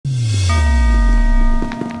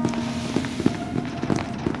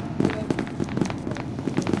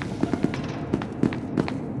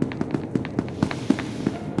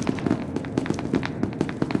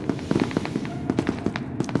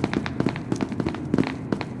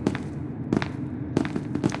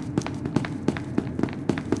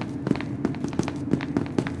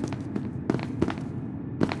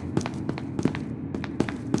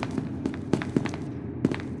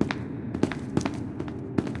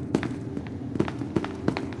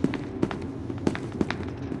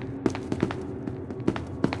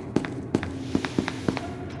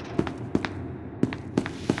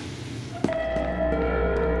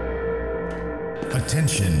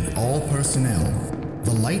personnel.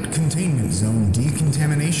 The light containment zone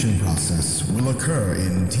decontamination process will occur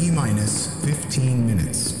in T-minus 15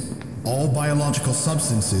 minutes. All biological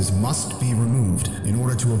substances must be removed in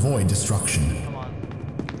order to avoid destruction. Come on.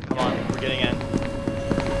 Come on, we're getting in.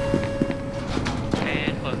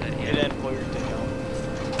 And close it. Get in, pull your thing out.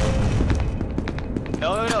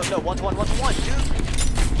 No, 1-to-1, 1-to-1, dude!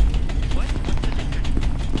 What?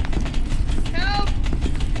 Help!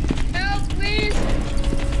 Help, please!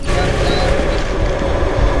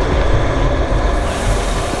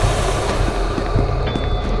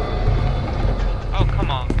 Oh,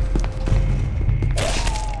 come on.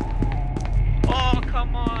 Oh,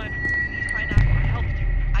 come on. He's pineapple.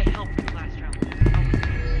 I helped you last round.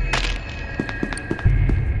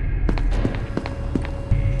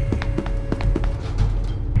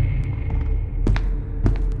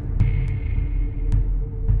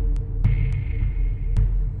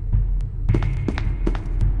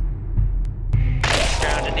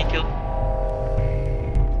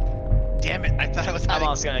 Damn it, I thought I was I'm having...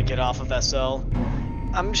 also gonna get off of SL.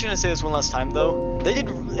 I'm just gonna say this one last time though.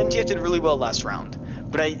 MTF did really well last round,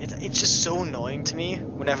 but it's just so annoying to me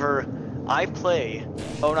whenever I play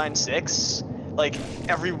 096, like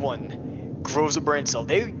everyone grows a brain cell.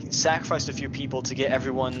 They sacrificed a few people to get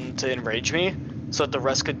everyone to enrage me so that the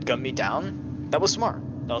rest could gun me down. That was smart.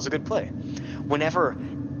 That was a good play. Whenever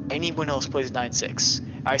anyone else plays 9-6,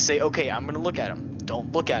 I say, okay, I'm gonna look at him.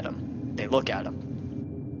 Don't look at him. They look at him.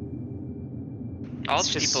 All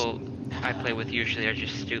It's the just- people I play with usually are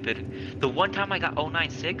just stupid. The one time I got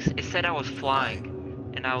 096, it said I was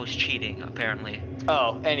flying, and I was cheating, apparently.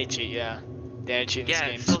 Oh, any cheat, yeah. The any cheat in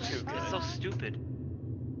Yeah, this it's game so, is too good. it's so stupid.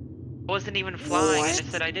 I wasn't even flying, and it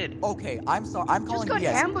said I did. Okay, I'm sorry. I'm Just calling got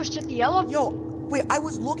BS. ambushed at the yellow. Yo, wait. I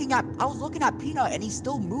was looking at Peanut, and he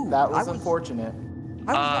still moved. That was unfortunate.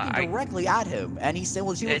 I was looking directly at him, and he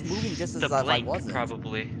was It's moving just as the I blink, wasn't.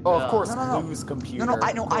 probably. Oh, of course, No. Blue's computer. No,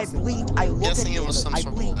 I know. I blinked. I looked at Guessing it him. was some I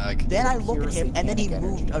sort of blinked. lag. Then I looked at him, and then he Pure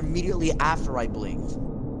moved satanic immediately after I blinked.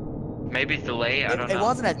 Maybe it's delay, I don't know. It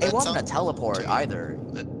wasn't a sounds- teleport either.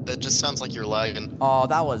 That just sounds like you're lagging. Oh,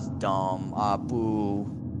 that was dumb.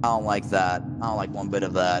 Boo. I don't like that. I don't like one bit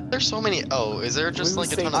of that. There's so many. Oh, is there just Blue's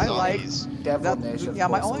like a ton I of like- zombies? Devil Nation. Yeah,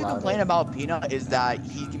 my posts only about complaint it. about Peanut is that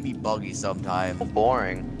he can be buggy sometimes.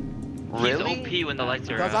 Boring. He's Really? OP when the lights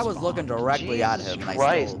are Because out. I was looking directly at him, and I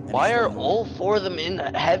Christ, still. why are all four of them in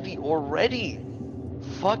heavy already?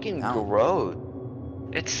 Fucking Ow. gross.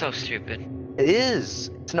 It's so stupid. It is.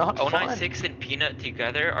 It's not fun. 096 and Peanut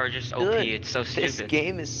together are just OP, Good. it's so This stupid.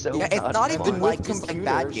 game is so Yeah, it's not fun. even with like just like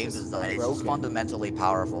bad computers, game it's design. It's just broken. fundamentally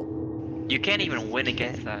powerful. You can't even win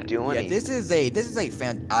against that. Do Yeah, anything. this is a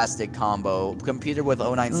fantastic combo. Computer with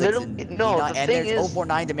 096 Little- and no, Peanut, the and thing there's is,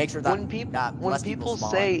 049 to make sure that when people less people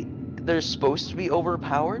spawn. say they're supposed to be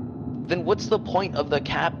overpowered, then what's the point of the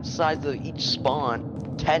cap size of each spawn?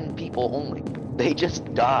 10 people only. They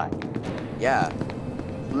just die. Yeah.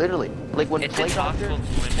 Literally. Like when It's play impossible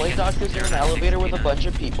doctors to win against are in an 096 elevator with a Peanut. bunch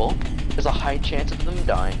of people, there's a high chance of them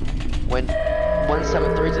dying. When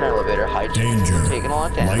 173 is in an elevator, high chance of Danger. them taking a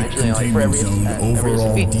lot of damage. Light You know, like for every, containment zone every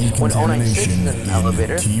overall SCP. When 096 is in an decontamination elevator, in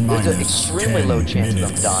there's T-minus an extremely low 10 chance of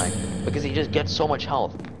minutes. them dying because he just gets so much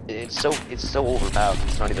health. It's so overpowered.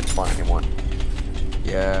 It's not even fun anymore.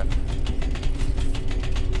 Yeah.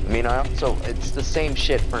 I mean, it's the same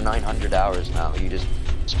shit for 900 hours now. You just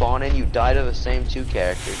spawn in, you die to the same two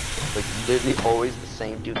characters. Like literally always the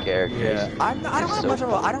same two characters. Yeah. I don't It's have so much of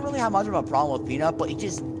a I don't really have much of a problem with Peanut, but it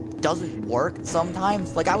just doesn't work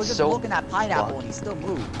sometimes. Like I was It's just so looking at Pineapple fucked. and he still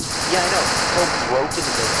moved. Yeah, I know. So broken in this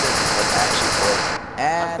thing, like actually broken.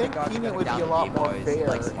 And think the guards are Peanut going would down be a to lot B-boys, more fair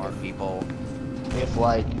like smart people. If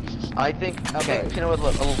like, I think Okay. Peanut would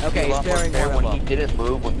look a little Okay, a lot more sparing fair more when of he them. didn't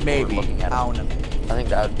move when people Maybe. were looking at I him. don't know. I think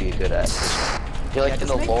that would be a good addition. Feel like Yeah, in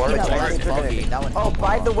just the make lore, Peanut it's less already buggy. That would Oh, keep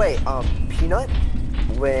by him the off. way, Peanut,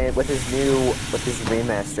 with his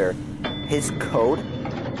remaster, his code,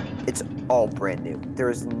 it's all brand new. There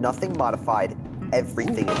is nothing modified.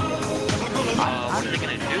 Everything is new. What are they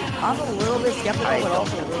gonna do? I'm a little bit skeptical, I but don't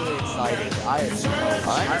also really excited. I just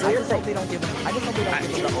hope they don't give him. I just hope they don't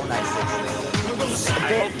give him the 096 thing. I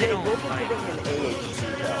hope they They don't will be like- giving an AHC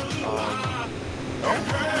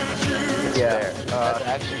It's Yeah, fair. That's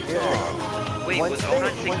actually fair. Wait, was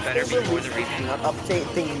 096 better before the remake? Peanut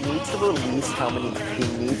update, they need to release how many. They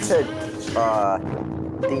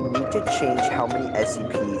need to change how many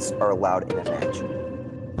SCPs are allowed in a match.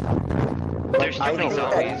 There's too I many think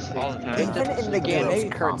zombies that all the time. even in the Yeah, game's maybe-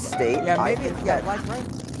 current state, Yeah, I maybe. think Yeah, that like right.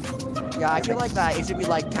 Yeah, I feel like that it should be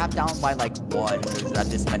like capped down by like 1, because that's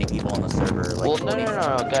this many people on the server. Like, Well,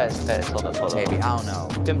 no, guys, hold up. Maybe, I don't know.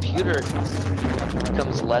 Computer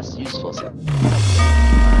becomes less useful. Alright.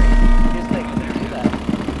 Just like, do that.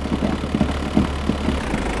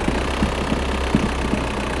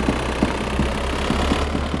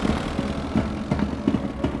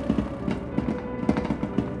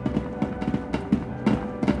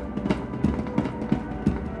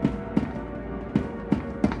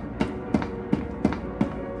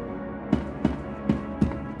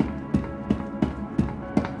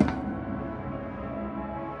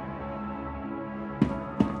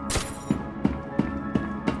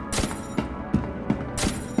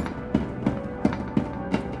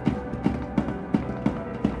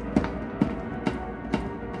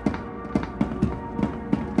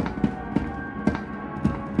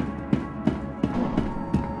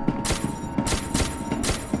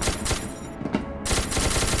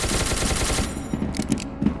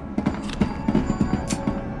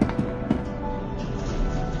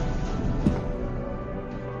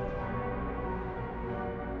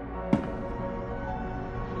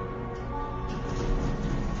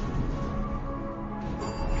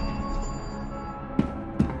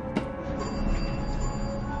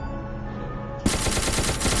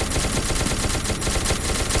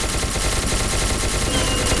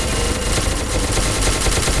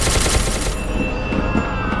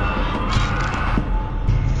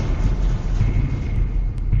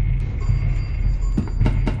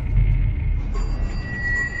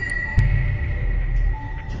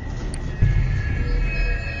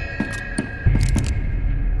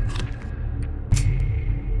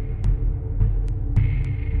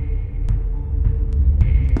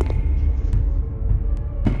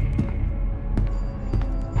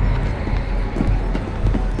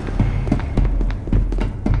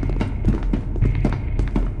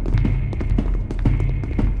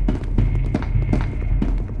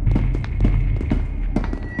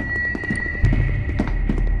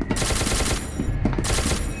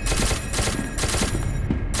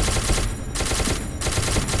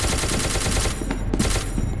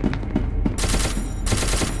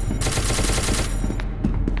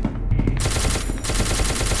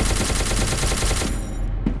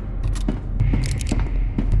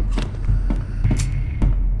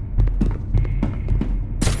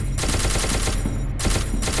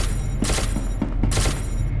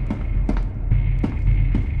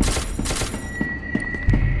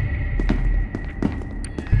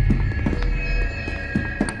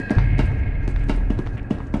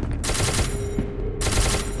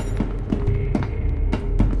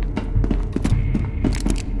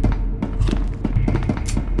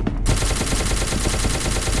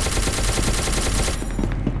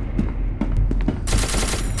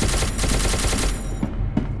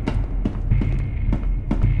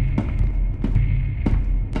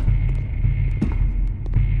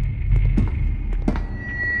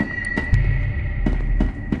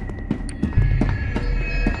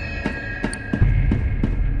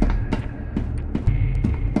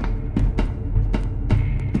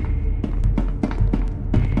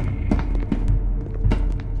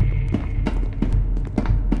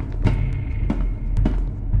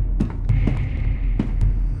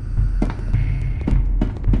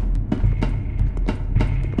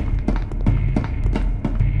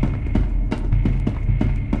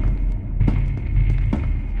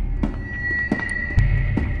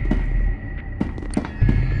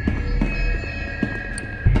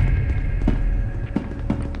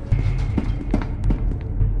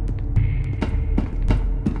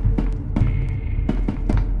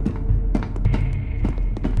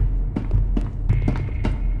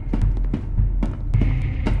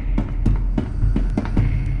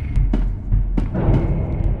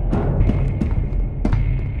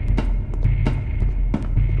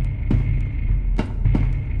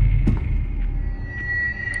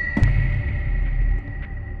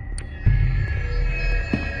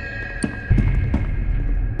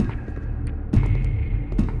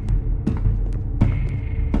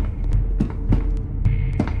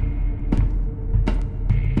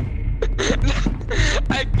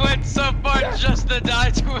 just to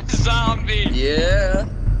die to a zombie. Yeah,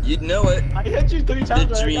 you'd know it. I hit you 3 times.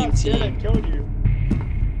 The dream team. And killed you.